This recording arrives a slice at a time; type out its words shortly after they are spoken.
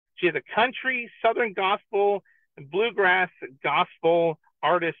She is a country, southern gospel, and bluegrass gospel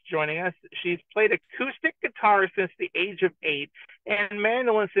artist joining us. She's played acoustic guitar since the age of 8 and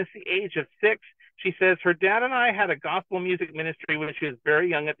mandolin since the age of 6. She says her dad and I had a gospel music ministry when she was very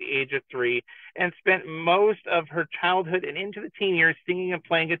young at the age of 3 and spent most of her childhood and into the teen years singing and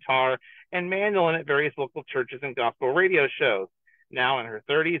playing guitar and mandolin at various local churches and gospel radio shows. Now in her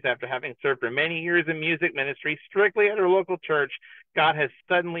 30s, after having served for many years in music ministry strictly at her local church, God has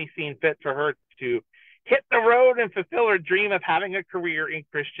suddenly seen fit for her to hit the road and fulfill her dream of having a career in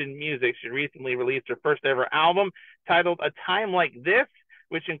Christian music. She recently released her first ever album titled A Time Like This,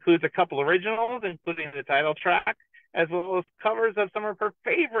 which includes a couple originals, including the title track, as well as covers of some of her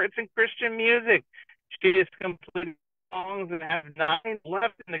favorites in Christian music. She has completed songs and have 9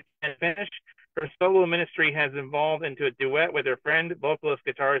 left in the finish. Her solo ministry has evolved into a duet with her friend, vocalist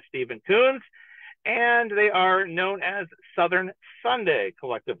guitarist Stephen Coons, and they are known as Southern Sunday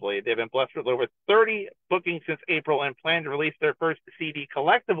collectively. They've been blessed with over 30 bookings since April and plan to release their first CD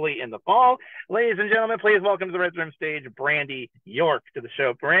collectively in the fall. Ladies and gentlemen, please welcome to the Red Room stage, Brandy York to the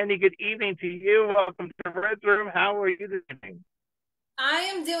show. Brandy, good evening to you. Welcome to the Red Room. How are you this evening? I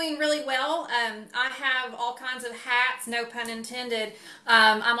am doing really well. I have all kinds of hats, no pun intended.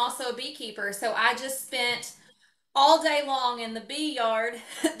 I'm also a beekeeper, so I just spent all day long in the bee yard,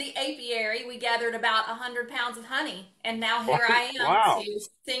 the apiary. We gathered about 100 pounds of honey, and now here I am Wow. to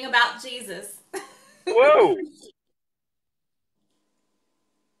sing about Jesus. Whoa.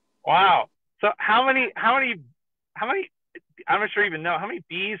 Wow. So how many, I'm not sure even know, how many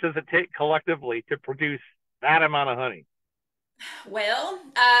bees does it take collectively to produce that amount of honey? Well,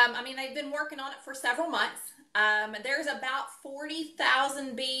 I mean, they've been working on it for several months. There's about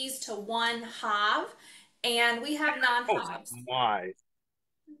 40,000 bees to one hive, and we have 9 hives. My.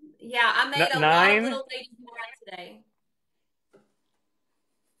 Yeah, I made a lot of Nine, little ladies mad today.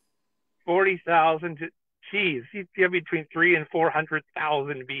 40,000. Geez, you have between 300,000 and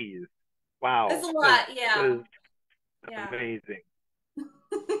 400,000 bees. It's Wow. a That lot, yeah. is Yeah. amazing.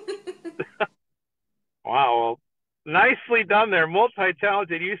 Wow. Well, nicely done there.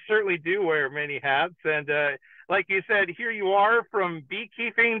 Multi-talented. You certainly do wear many hats. And like you said, here you are from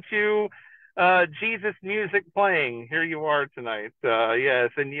beekeeping to Jesus music playing. Here you are tonight.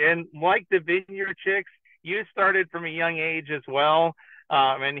 Yes. And like the Vineyard Chicks, you started from a young age as well.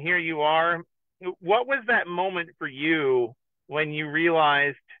 And here you are. What was that moment for you when you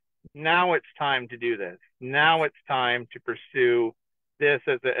realized now it's time to do this? Now it's time to pursue this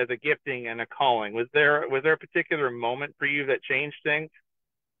as a gifting and a calling. Was there a particular moment for you that changed things?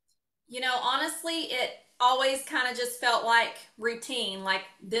 Honestly, it always kind of just felt like routine, like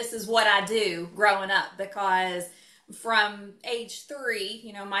this is what I do growing up because from age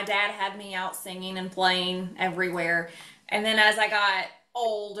 3, my dad had me out singing and playing everywhere. And then as I got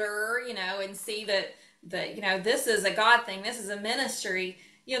older, and see that this is a God thing, this is a ministry,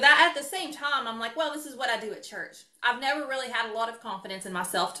 that at the same time, I'm like, well, this is what I do at church. I've never really had a lot of confidence in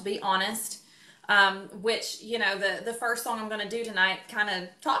myself, to be honest. Which the first song I'm going to do tonight kind of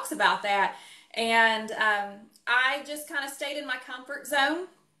talks about that. And I just kind of stayed in my comfort zone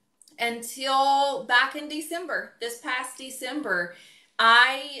until back in December. This past December,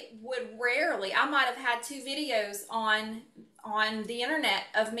 I would rarely. I might have had 2 videos on the internet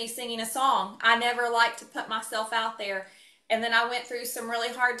of me singing a song. I never like to put myself out there. And then I went through some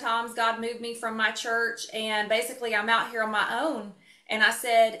really hard times. God moved me from my church, and basically I'm out here on my own. And I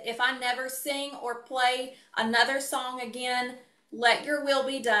said, if I never sing or play another song again, let your will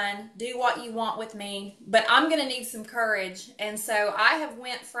be done. Do what you want with me. But I'm going to need some courage. And so I have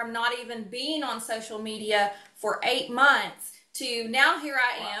went from not even being on social media for 8 months to now here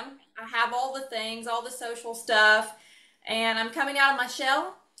I am. I have all the things, all the social stuff, and I'm coming out of my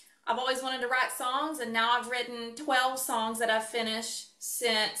shell. I've always wanted to write songs, and now I've written 12 songs that I've finished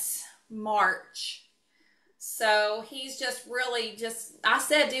since March. So he's just really I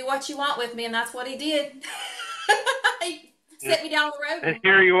said, do what you want with me, and that's what he did. He set me down the road And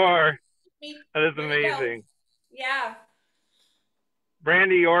here you are. me, That is here you go. amazing. Yeah.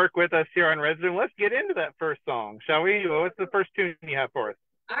 Brandy York with us here on Resident. Let's get into that first song, shall we? What's the first tune you have for us?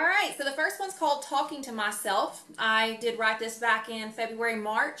 All right, so the first one's called Talking to Myself. I did write this back in February,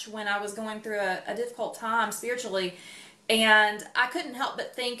 March when I was going through a difficult time spiritually, and I couldn't help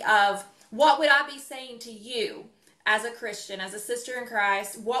but think of what would I be saying to you as a Christian, as a sister in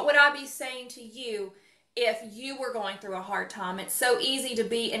Christ? What would I be saying to you if you were going through a hard time? It's so easy to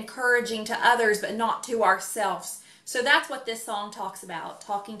be encouraging to others, but not to ourselves. So that's what this song talks about,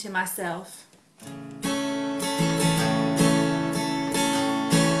 talking to myself.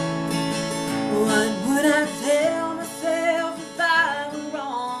 What would I tell myself if I were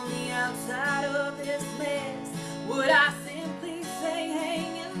on the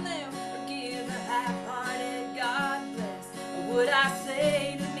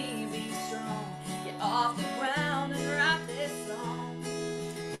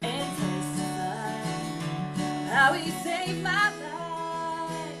how he saved my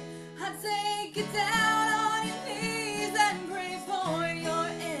life. I'd say get down on your knees and pray for your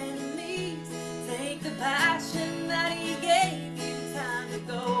enemies. Take the passion that he gave you, time to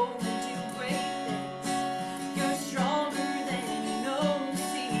go and do great things. You're stronger than you know,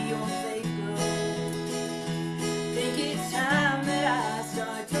 see your faith grow. Think it's time that I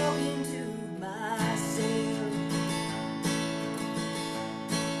start talking to myself.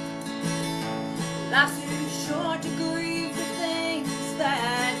 Life's too short to grieve the things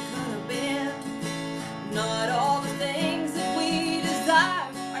that could have been. Not all the things that we desire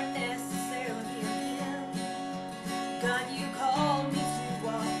are necessarily in him. God, you called me to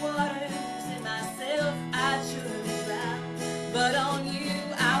walk waters, in myself I'd surely drown. But on you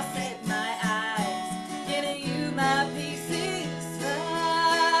I'll set my eyes, in you my peace is found.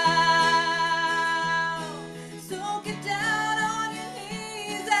 So get down on your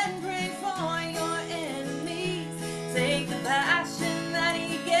knees and pray for your enemies. Take the passion that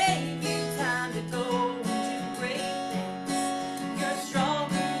he gave you, time to go and do great things. You're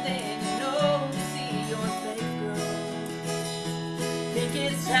stronger than you know, see your faith grow. Think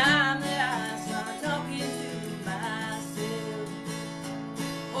it's time that I start talking to myself.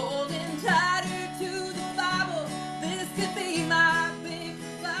 Holding tighter to the Bible, this could be my big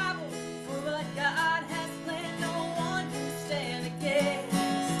Bible. For what God has planned, no one can stand against.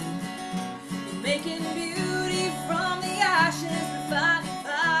 You're making beauty from the ashes, refining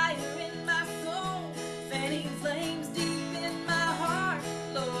fire in my soul, fanning flames deep in my heart.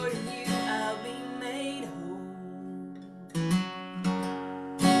 Lord, in you I'll be made whole.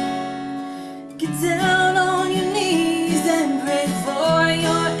 Get down on your knees and pray for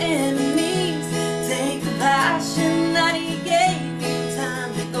your enemies. Take the passion that he gave you,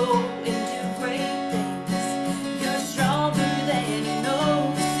 time to go and do great things. You're stronger than you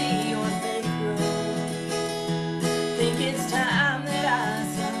know, see your faith grow. Think it's time that I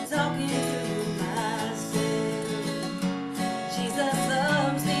start talking to myself. Jesus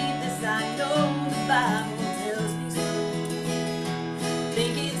loves me, this I know, the Bible tells me so.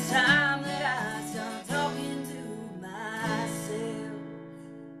 Think it's time that I start talking to myself.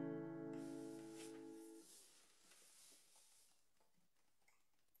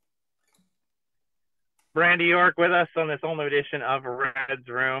 Brandy York with us on this all-new edition of Red's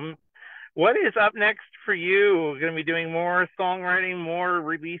Room. What is up next for you? Going to be doing more songwriting, more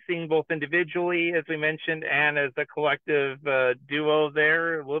releasing both individually, as we mentioned, and as a collective duo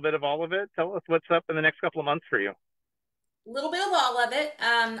there, a little bit of all of it. Tell us what's up in the next couple of months for you. A little bit of all of it.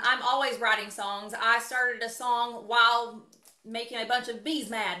 I'm always writing songs. I started a song while making a bunch of bees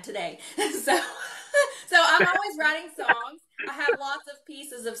mad today. so I'm always writing songs. I have lots of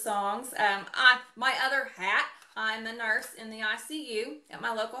pieces of songs. My other hat, I'm a nurse in the ICU at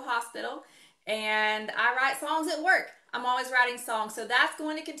my local hospital, and I write songs at work. I'm always writing songs, so that's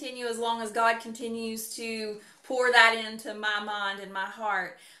going to continue as long as God continues to pour that into my mind and my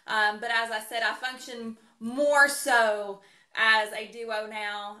heart. But as I said, I function more so as a duo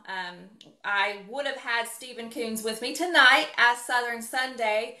now. I would have had Stephen Coons with me tonight as Southern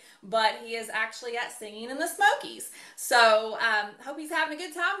Sunday, but he is actually at Singing in the Smokies. So hope he's having a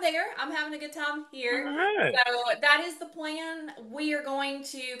good time there. I'm having a good time here. All right. So that is the plan. We are going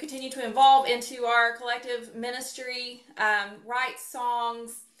to continue to evolve into our collective ministry, write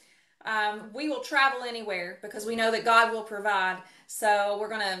songs. We will travel anywhere because we know that God will provide. So we're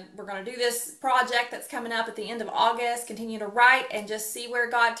gonna do this project that's coming up at the end of August, continue to write and just see where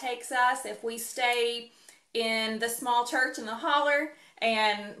God takes us. If we stay in the small church in the holler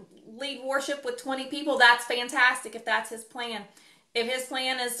and lead worship with 20 people, that's fantastic if that's his plan. If his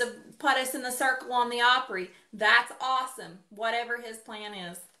plan is to put us in the circle on the Opry, that's awesome. Whatever his plan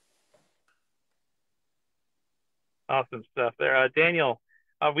is. Awesome stuff there. Daniel,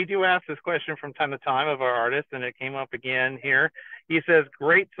 we do ask this question from time to time of our artists, and it came up again here. He says,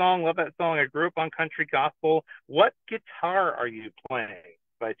 great song, love that song. I grew up on country gospel. What guitar are you playing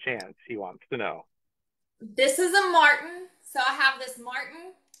by chance? He wants to know. This is a Martin. So I have this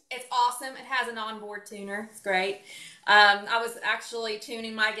Martin. It's awesome. It has an onboard tuner. It's great. I was actually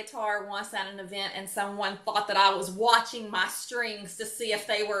tuning my guitar once at an event, and someone thought that I was watching my strings to see if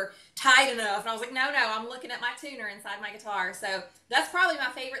they were tight enough. And I was like, no, I'm looking at my tuner inside my guitar. So that's probably my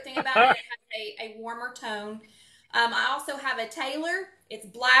favorite thing about it. It has a warmer tone. I also have a Taylor. It's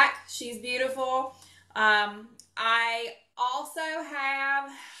black. She's beautiful. I also have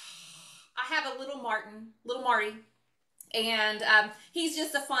a little Marty. And he's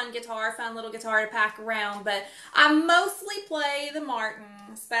just a fun little guitar to pack around. But I mostly play the Martin,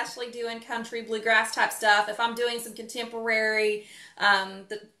 especially doing country bluegrass type stuff. If I'm doing some contemporary,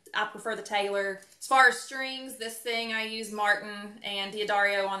 I prefer the Taylor. As far as strings, this thing I use Martin and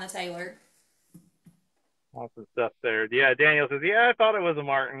Diodario on the Taylor. Awesome stuff there. Yeah, Daniel says, yeah, I thought it was a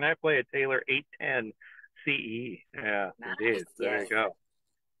Martin. I play a Taylor 810 CE. Yeah, Nice. indeed. There Yes. you go.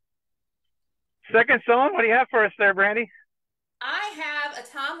 Second song, what do you have for us there, Brandy? I have A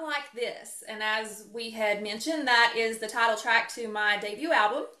Time Like This, and as we had mentioned, that is the title track to my debut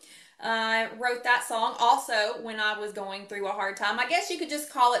album. I wrote that song also when I was going through a hard time. I guess you could just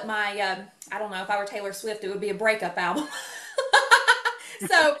call it my, I don't know, if I were Taylor Swift, it would be a breakup album.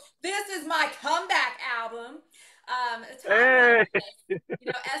 So this is my comeback album. A time like Hey! this,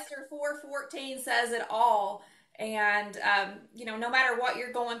 Esther 4:14 says it all. And, no matter what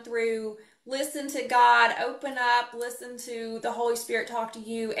you're going through, listen to God, open up, listen to the Holy Spirit talk to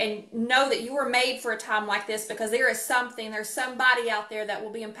you, and know that you were made for a time like this, because there's somebody out there that will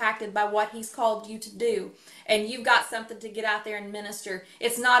be impacted by what He's called you to do. And you've got something to get out there and minister.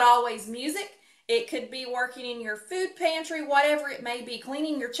 It's not always music. It could be working in your food pantry, whatever it may be,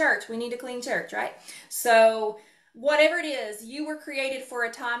 cleaning your church. We need to clean church, right? So whatever it is, you were created for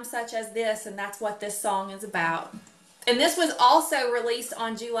a time such as this, and that's what this song is about. And this was also released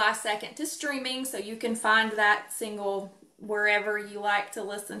on July 2nd to streaming, so you can find that single wherever you like to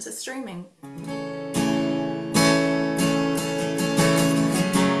listen to streaming.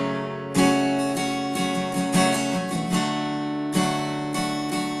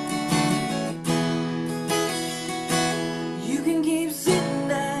 You can keep sitting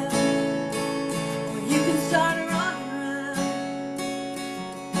down, or you can start running around.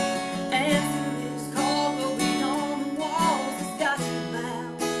 Answer this call, go beyond the walls that's got you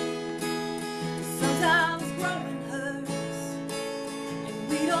bound. Sometimes growing hurts, and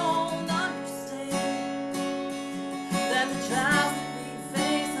we don't understand that the trials that we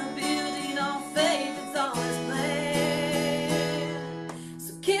face are building on faith. It's all His plan.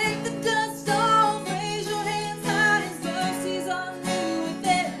 So kick the dust off, raise your hands high. His mercies are new with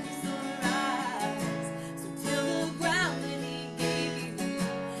every sunrise. So till the ground that He gave you,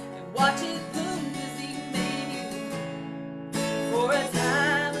 and watch it bloom as He made you for a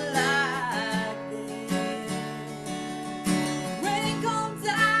time like this. Rain comes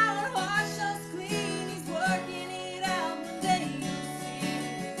down, wash us clean. He's working it out. One day you'll see.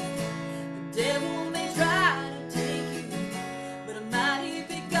 The devil may try to take you, but a mighty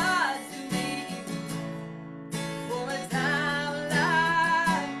big God's who made you for a time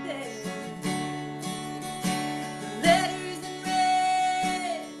like this. The letters in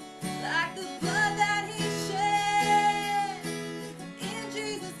red, like the blood that He shed. In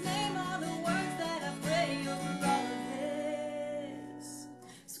Jesus' name are the words that I pray over all of this.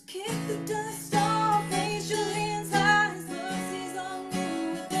 So kick the dust off, raise your hands high. His mercies are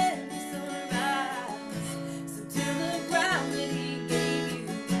new with every sunrise. So till the ground that He gave you,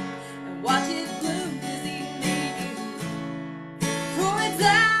 and watch it bloom as He made you for a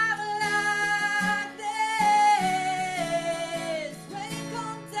time like this. Rain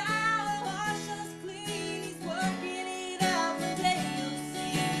come down, wash us clean. He's working it out. One day you'll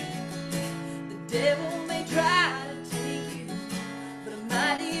see. The devil may try to take you, but a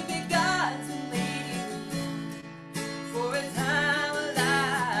mighty big God's who made you for a time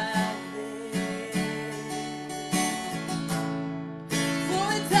like this. For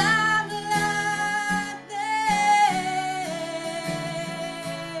a time like this.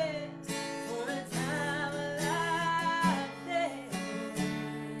 For a time like this.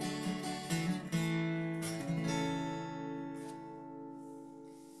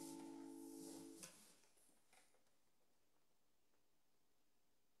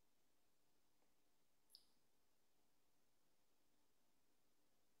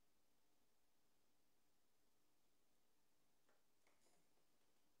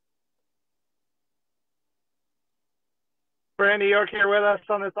 Brandy York here with us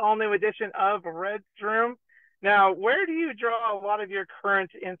on this all-new edition of Red's Room. Now, where do you draw a lot of your current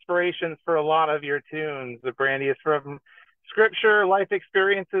inspirations for a lot of your tunes, Brandy? Is from scripture, life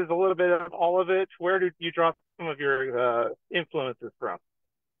experiences, a little bit of all of it? Where do you draw some of your influences from?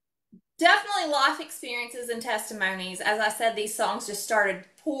 Definitely life experiences and testimonies. As I said, these songs just started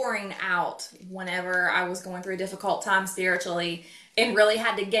pouring out whenever I was going through a difficult time spiritually, and really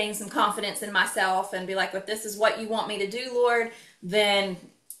had to gain some confidence in myself and be like, if this is what you want me to do, Lord, then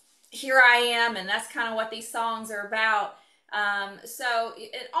here I am. And that's kind of what these songs are about. So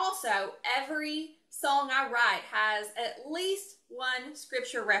it also, every song I write has at least one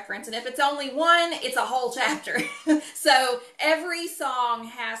scripture reference. And if it's only one, it's a whole chapter. So every song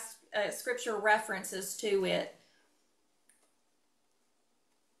has scripture references to it.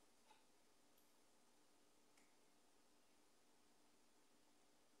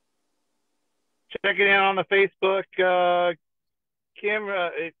 Checking in on the Facebook. Kim,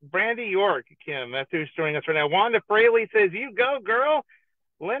 Brandy York, Kim, that's who's joining us right now. Wanda Fraley says, "You go, girl."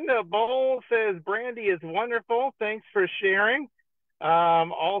 Linda Bowl says, "Brandy is wonderful. Thanks for sharing."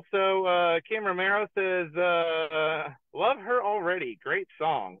 Also, Kim Romero says, "Love her already. Great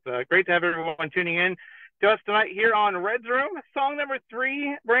songs." Great to have everyone tuning in to us tonight here on Red's Room. Song number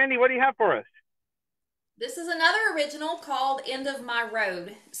 3. Brandy, what do you have for us? This is another original called End of My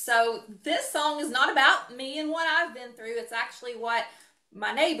Road. So this song is not about me and what I've been through. It's actually what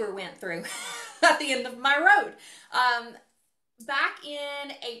my neighbor went through at the end of my road. Back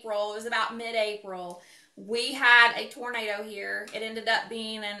in April, it was about mid-April, we had a tornado here. It ended up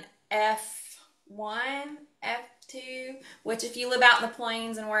being an F1, F2, which if you live out in the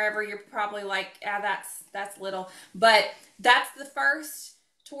plains and wherever, you're probably like, that's little. But that's the first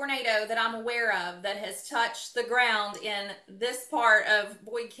tornado that I'm aware of that has touched the ground in this part of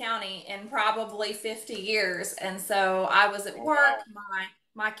Boyd County in probably 50 years. And so I was at work,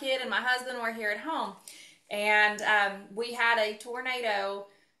 my kid and my husband were here at home, and we had a tornado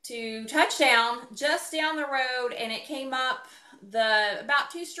to touchdown just down the road, and it came up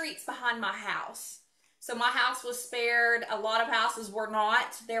about 2 streets behind my house. So my house was spared. A lot of houses were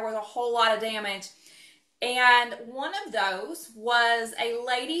not. There was a whole lot of damage. And one of those was a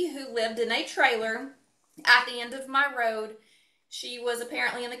lady who lived in a trailer at the end of my road. She was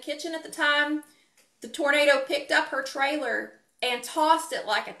apparently in the kitchen at the time. The tornado picked up her trailer and tossed it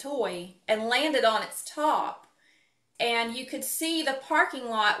like a toy and landed on its top. And you could see the parking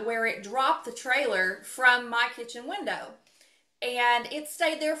lot where it dropped the trailer from my kitchen window. And it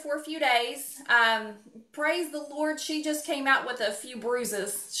stayed there for a few days. Praise the Lord, she just came out with a few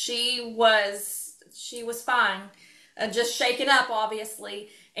bruises. She was fine, just shaken up, obviously.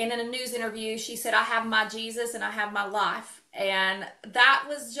 And in a news interview, she said, "I have my Jesus and I have my life." And that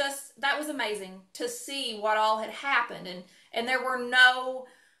was amazing to see what all had happened. And there were no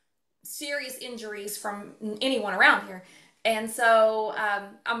serious injuries from anyone around here. And so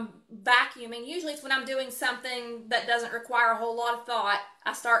I'm vacuuming. Usually it's when I'm doing something that doesn't require a whole lot of thought,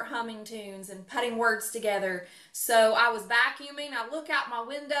 I start humming tunes and putting words together. So I was vacuuming. I look out my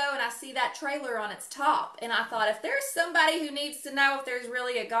window and I see that trailer on its top. And I thought, if there's somebody who needs to know if there's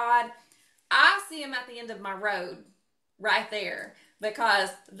really a God, I see him at the end of my road right there,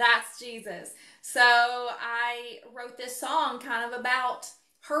 because that's Jesus. So I wrote this song kind of about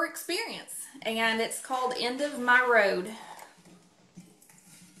her experience, and it's called End of My Road.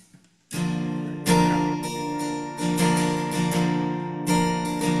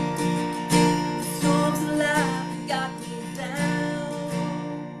 Storms of life got me down.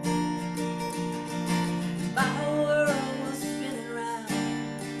 My world was spinning round.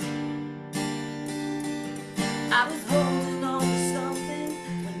 I was holding on to something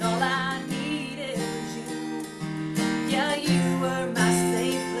when all I needed was you. Yeah, you were my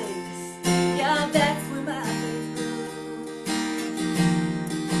safe place. Yeah, that's where my faith grew.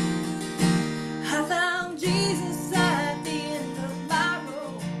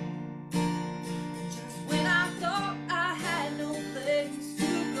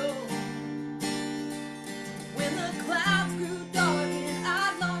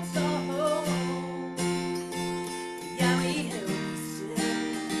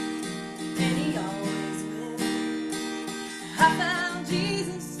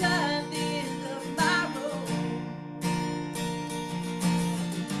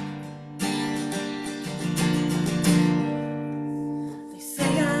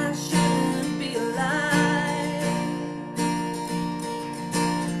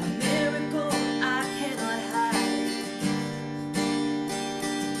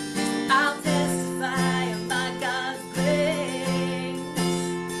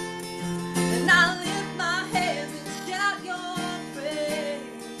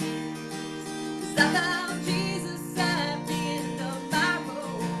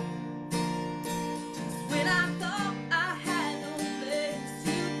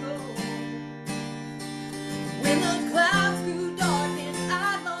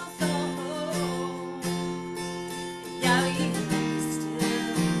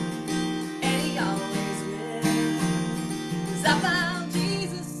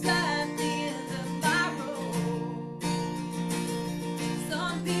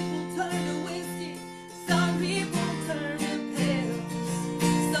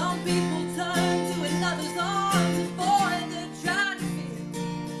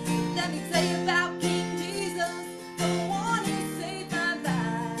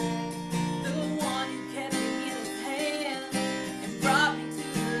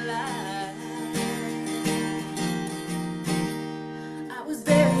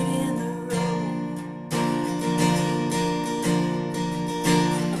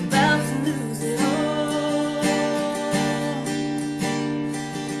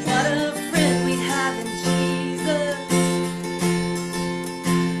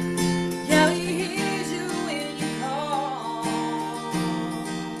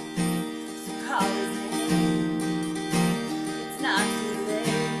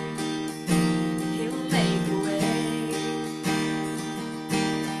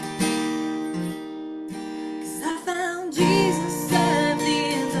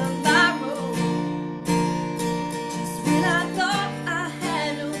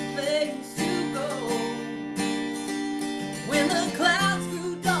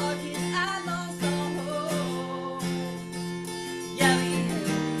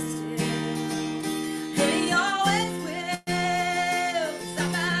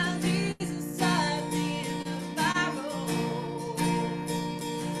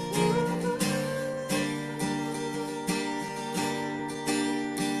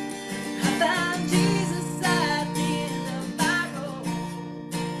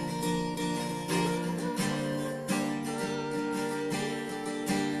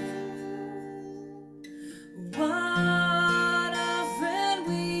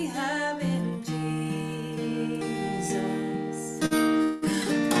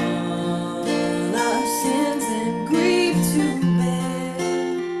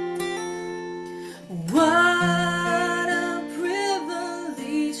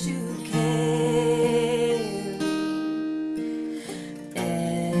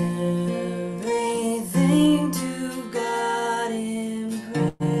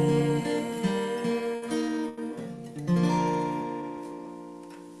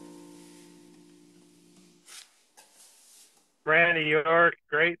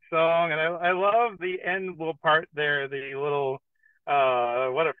 end little part there, the little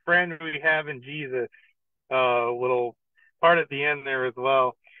what a friend we have in Jesus little part at the end there as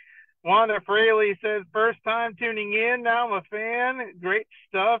well. Wanda Fraley says, first time tuning in, now I'm a fan. Great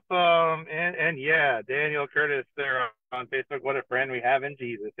stuff. And yeah, Daniel Curtis there on Facebook, what a friend we have in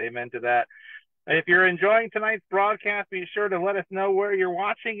Jesus. Amen to that. If you're enjoying tonight's broadcast, be sure to let us know where you're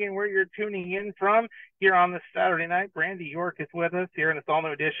watching and where you're tuning in from here on this Saturday night. Brandy York is with us here in this all-new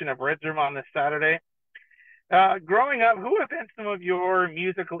edition of Red Room on this Saturday. Growing up, who have been some of your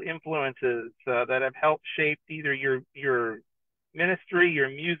musical influences that have helped shape either your ministry, your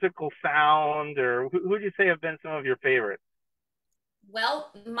musical sound, or who would you say have been some of your favorites?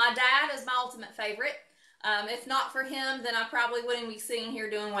 Well, my dad is my ultimate favorite. If not for him, then I probably wouldn't be sitting here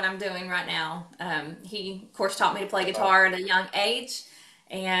doing what I'm doing right now. He, of course, taught me to play guitar at a young age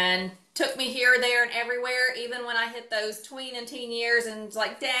and took me here, there, and everywhere, even when I hit those tween and teen years and was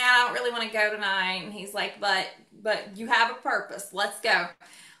like, Dad, I don't really want to go tonight. And he's like, but you have a purpose. Let's go.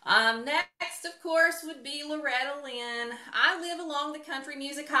 Next, of course, would be Loretta Lynn. I live along the country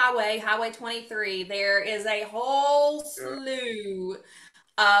music highway, Highway 23. There is a whole slew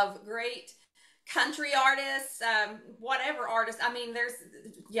of great country artists, whatever artists. I mean,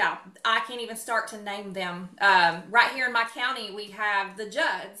 I can't even start to name them. Right here in my county, we have the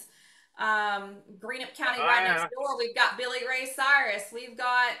Judds. Greenup County, right next door, we've got Billy Ray Cyrus. We've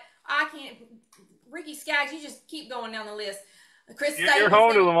got, Ricky Skaggs. You just keep going down the list. Chris You're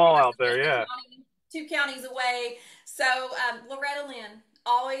home to them all out there, yeah. Two counties away. So Loretta Lynn.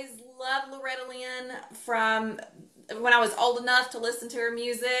 Always loved Loretta Lynn from when I was old enough to listen to her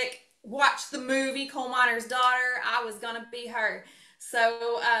music. Watch the movie Coal Miner's Daughter. I was going to be her.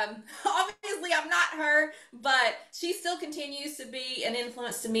 So obviously I'm not her, but she still continues to be an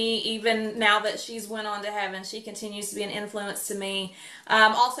influence to me even now that she's went on to heaven. She continues to be an influence to me.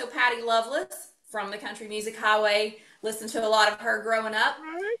 Also Patty Loveless from the Country Music Highway. Listened to a lot of her growing up.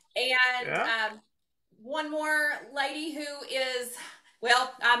 And one more lady who is,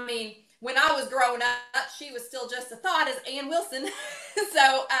 well, I mean, when I was growing up, she was still just a thought, is Ann Wilson.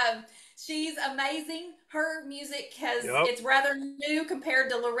 So she's amazing. Her music it's rather new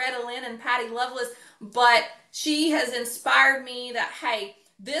compared to Loretta Lynn and Patty Loveless, but she has inspired me that, hey,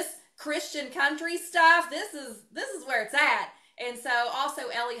 this Christian country stuff, this is where it's at. And so also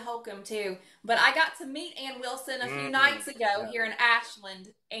Ellie Holcomb too. But I got to meet Ann Wilson a few nights ago here in Ashland,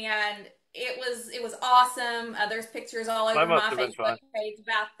 and it was awesome. There's pictures all over my Facebook page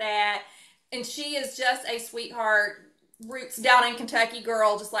about that. And she is just a sweetheart, roots down in Kentucky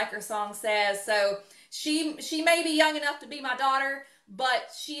girl, just like her song says. So she may be young enough to be my daughter, but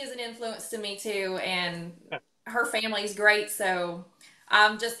she is an influence to me too, and her family's great. So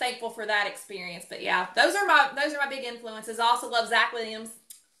I'm just thankful for that experience. But yeah, those are my big influences. I also love Zach Williams.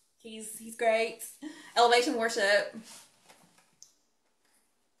 He's great. Elevation Worship.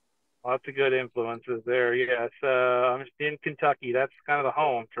 Lots of good influences there. Yes, I'm in Kentucky. That's kind of the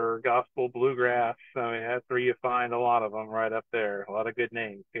home for gospel bluegrass. I mean, that's where you find a lot of them right up there. A lot of good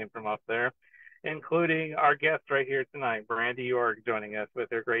names came from up there, including our guest right here tonight, Brandy York, joining us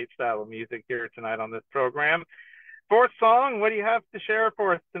with her great style of music here tonight on this program. Fourth song, what do you have to share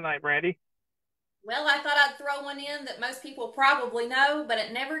for us tonight, Brandy? Well, I thought I'd throw one in that most people probably know, but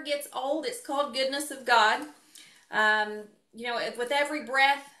it never gets old. It's called Goodness of God. With every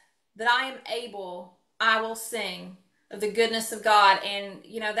breath that I am able, I will sing of the goodness of God. And,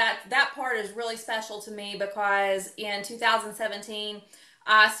 that part is really special to me because in 2017,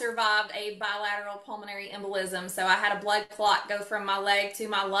 I survived a bilateral pulmonary embolism. So I had a blood clot go from my leg to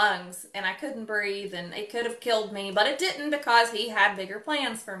my lungs, and I couldn't breathe, and it could have killed me, but it didn't because he had bigger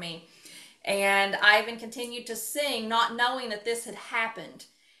plans for me. And I even continued to sing, not knowing that this had happened.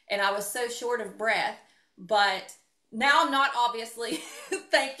 And I was so short of breath. But now I'm not, obviously,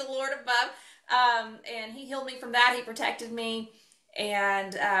 thank the Lord above. And he healed me from that. He protected me.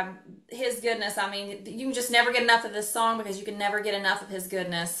 And his goodness, I mean, you can just never get enough of this song because you can never get enough of his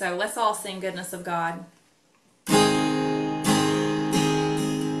goodness. So let's all sing Goodness of God.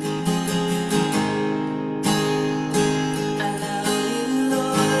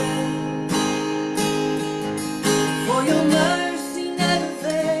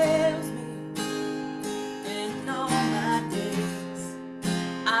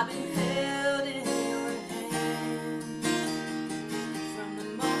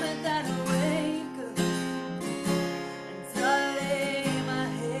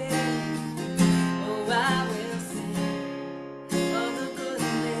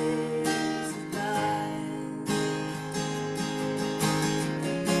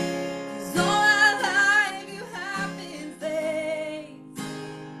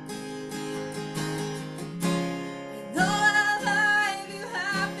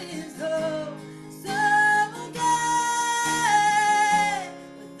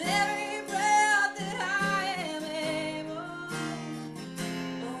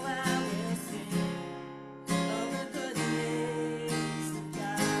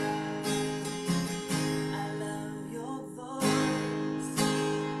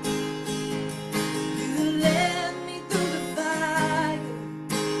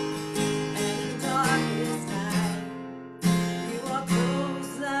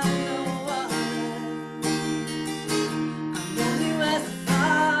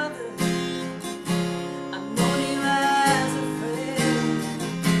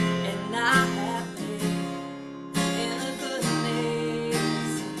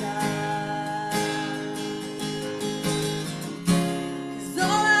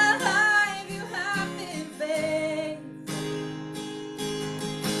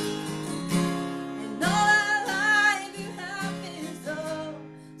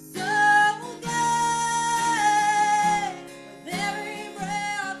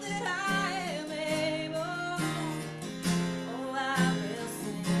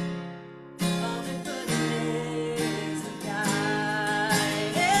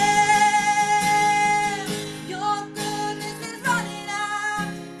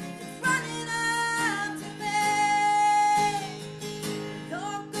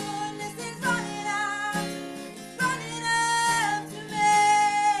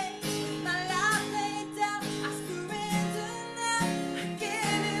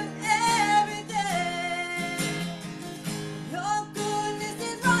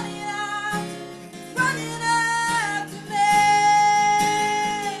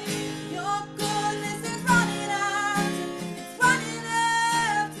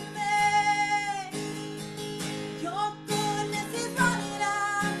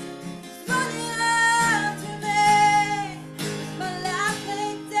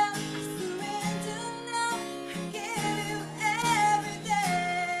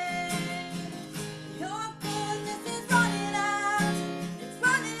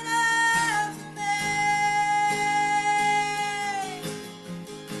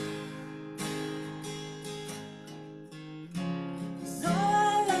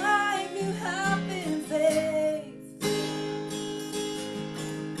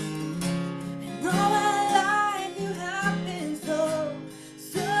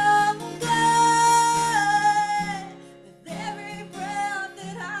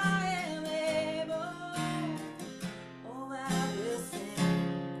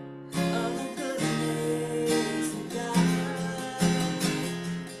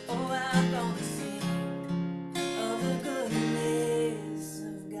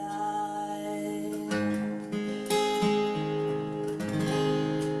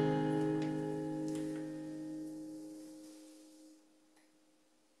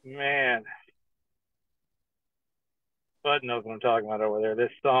 Man, Bud knows what I'm talking about over there.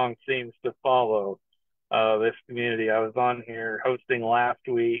 This song seems to follow this community. I was on here hosting last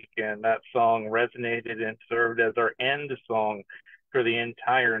week, and that song resonated and served as our end song for the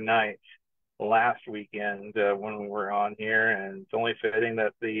entire night last weekend when we were on here. And it's only fitting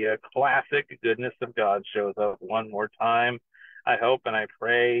that the classic Goodness of God shows up one more time. I hope and I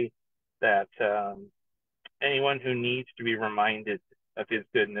pray that anyone who needs to be reminded of his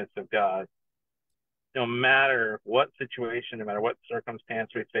goodness of God, no matter what situation, no matter what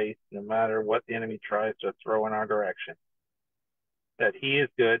circumstance we face, no matter what the enemy tries to throw in our direction, that he is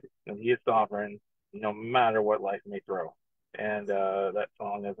good and he is sovereign, no matter what life may throw. And that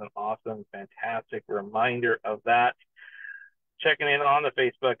song is an awesome, fantastic reminder of that. Checking in on the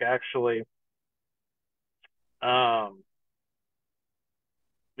Facebook, actually,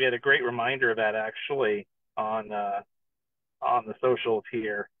 we had a great reminder of that actually on the socials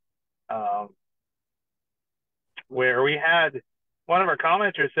here. Where we had one of our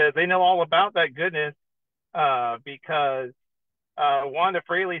commenters says they know all about that goodness because Wanda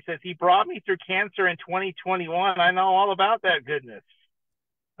Fraley says he brought me through cancer in 2021. I know all about that goodness.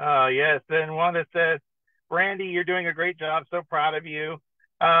 Yes. Then Wanda says, Brandy, you're doing a great job. So proud of you.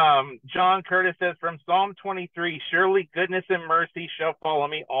 John Curtis says from Psalm 23, surely goodness and mercy shall follow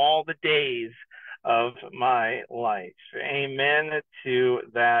me all the days of my life. Amen to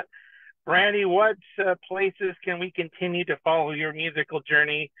that. Brandy, what places can we continue to follow your musical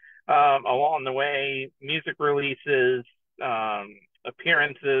journey along the way? Music releases,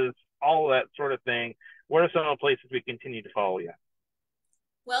 appearances, all of that sort of thing. What are some of the places we continue to follow you?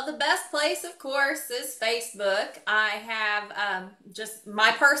 Well, the best place, of course, is Facebook. I have just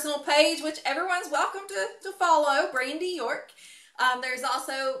my personal page, which everyone's welcome to follow, Brandy York. There's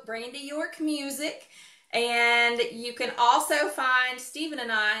also Brandy York Music. And you can also find Stephen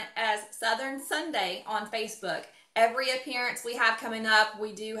and I as Southern Sunday on Facebook. Every appearance we have coming up,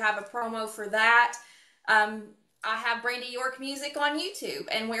 we do have a promo for that. I have Brandy York Music on YouTube,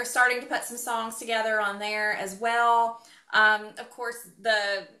 and we're starting to put some songs together on there as well. Of course,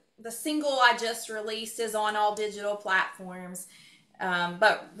 the single I just released is on all digital platforms,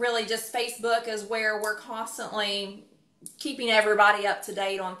 but really just Facebook is where we're constantly keeping everybody up to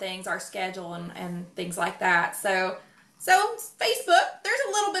date on things, our schedule and things like that. So Facebook, there's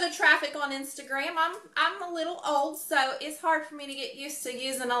a little bit of traffic on Instagram. I'm a little old, so it's hard for me to get used to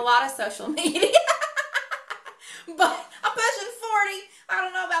using a lot of social media. But I'm pushing 40. I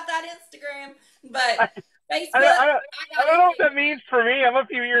don't know about that Instagram, but Facebook, I I don't got know what that everything. means for me. I'm a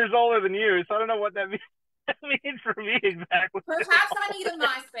few years older than you, so I don't know what that means, that means for me exactly. Perhaps I need a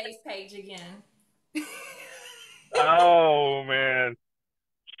MySpace page again. Oh, man.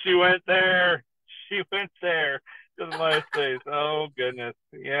 She went there. She went there to the MySpace. Oh, goodness.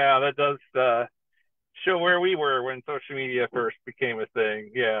 Yeah, that does show where we were when social media first became a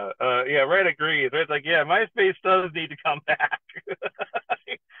thing. Yeah. Yeah, Red agrees. Red's like, yeah, MySpace does need to come back.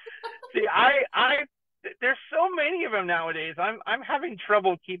 See, there's so many of them nowadays. I'm having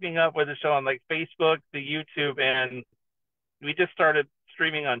trouble keeping up with the show on like Facebook, the YouTube, and we just started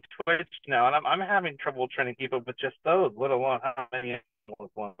streaming on Twitch now, and I'm having trouble trying to keep up with just those, let alone how many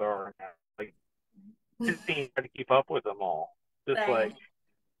ones are. Like, it's hard to keep up with them all. Just Same. like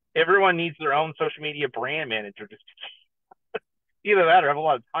everyone needs their own social media brand manager. Just either that or have a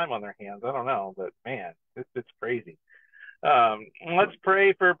lot of time on their hands. I don't know, but man, it's crazy. Let's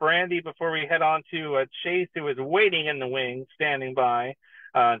pray for Brandy before we head on to Chase, who is waiting in the wings, standing by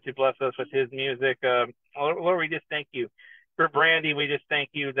to bless us with his music. Lord, we just thank you for Brandy. We just thank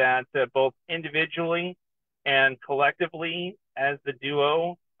you that both individually and collectively as the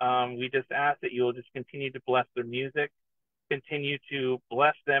duo, we just ask that you will just continue to bless their music, continue to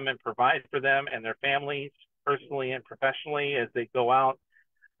bless them and provide for them and their families personally and professionally as they go out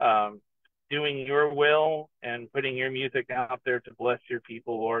um, doing your will and putting your music out there to bless your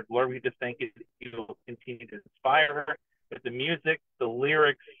people, Lord. Lord, we just thank you that you will continue to inspire her with the music, the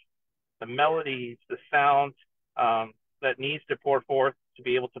lyrics, the melodies, the sound that needs to pour forth to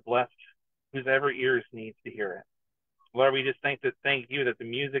be able to bless whoever ears needs to hear it. Lord, we just thank you that the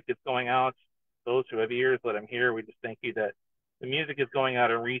music is going out. Those who have ears, let them hear. We just thank you that the music is going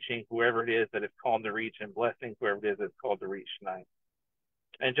out and reaching whoever it is that it's called to reach and blessing whoever it is that's called to reach tonight.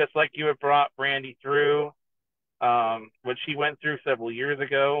 And just like you have brought Brandy through what she went through several years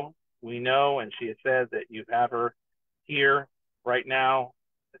ago, we know, and she has said that you have her here right now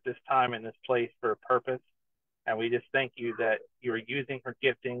at this time in this place for a purpose. And we just thank you that you are using her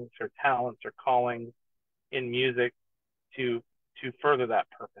giftings, her talents, her callings in music to further that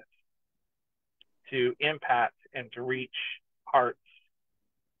purpose, to impact and to reach hearts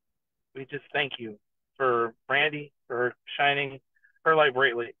we just thank you for Brandy, for shining her light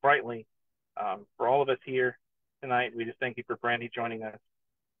brightly for all of us here tonight. We just thank you for Brandy joining us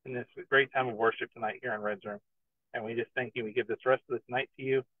in this great time of worship tonight here in Red's Room. And we just thank you. We give this rest of this night to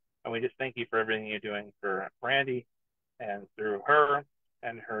you. And we just thank you for everything you're doing for Brandy and through her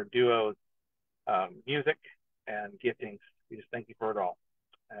and her duo's music and giftings. We just thank you for it all.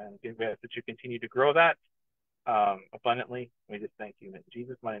 And we ask that you continue to grow that abundantly. We just thank you in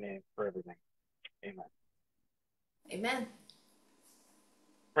Jesus' mighty name for everything. Amen. Amen.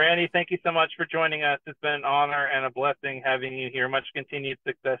 Brandy, thank you so much for joining us. It's been an honor and a blessing having you here. Much continued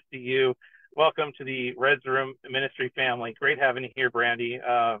success to you. Welcome to the Red's Room Ministry family. Great having you here, Brandy.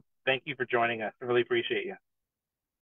 Thank you for joining us. I really appreciate you.